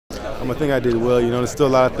I think I did well. There's still a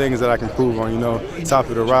lot of things that I can improve on. Top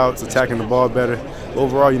of the routes, attacking the ball better.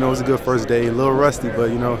 Overall, it was a good first day. A little rusty, but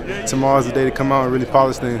tomorrow's the day to come out and really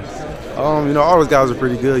polish things. All those guys were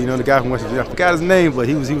pretty good. The guy from West Virginia, I forgot his name, but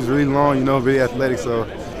he was really long. Really athletic. So,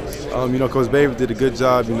 Coach Baber did a good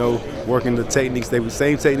job. Working the techniques. They were the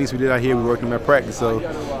same techniques we did out here. We worked them at practice. So,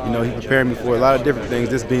 he prepared me for a lot of different things.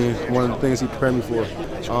 This being one of the things he prepared me for.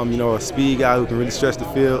 A speed guy who can really stretch the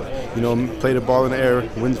field. Play the ball in the air,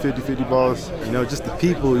 win 50-50 balls. Just the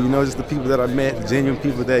people. Just the people that I met, the genuine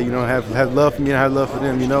people that have love for me and I have love for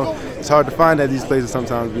them. It's hard to find at these places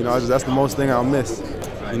sometimes. That's the most thing I'll miss.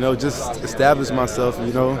 Just establish myself.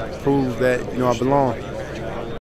 Prove that I belong.